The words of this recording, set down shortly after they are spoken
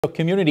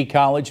Community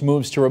College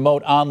moves to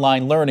remote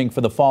online learning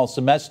for the fall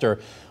semester,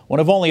 one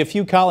of only a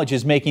few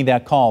colleges making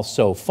that call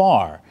so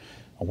far.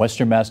 A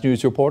Western Mass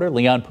News reporter,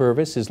 Leon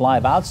Purvis, is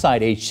live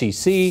outside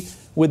HCC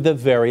with the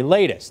very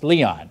latest.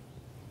 Leon.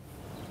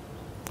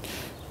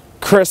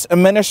 Chris,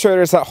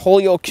 administrators at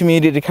Holyoke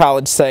Community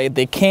College say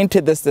they came to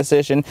this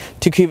decision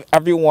to keep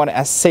everyone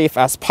as safe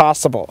as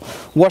possible.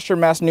 Western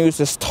Mass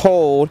News is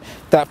told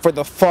that for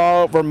the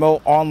fall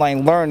remote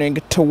online learning,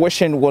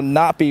 tuition will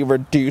not be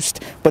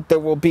reduced, but there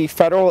will be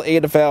federal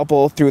aid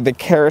available through the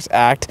CARES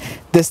Act.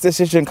 This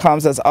decision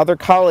comes as other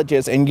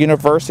colleges and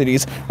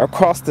universities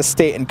across the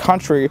state and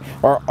country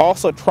are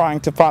also trying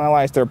to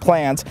finalize their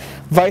plans.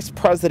 Vice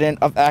President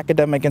of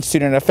Academic and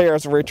Student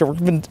Affairs, Rachel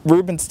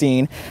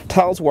Rubenstein,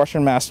 tells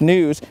Western Mass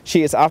News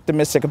she is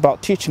optimistic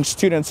about teaching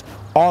students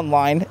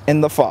online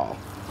in the fall.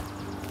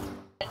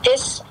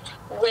 This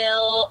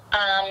will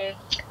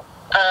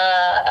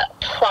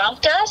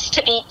prompt us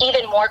to be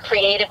even more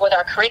creative with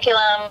our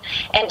curriculum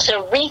and to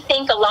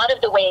rethink a lot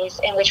of the ways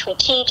in which we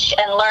teach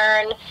and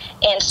learn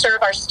and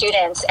serve our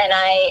students. And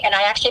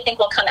I actually think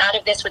we'll come out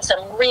of this with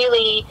some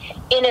really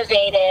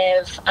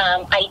innovative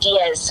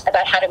ideas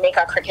about how to make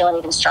our curriculum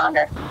even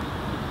stronger.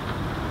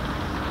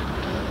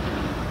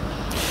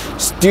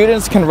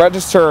 Students can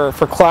register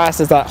for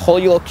classes at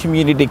Holyoke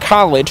Community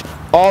College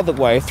all the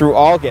way through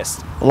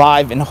August.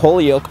 Live in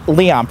Holyoke,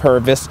 Leon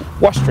Purvis,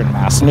 Western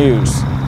Mass News.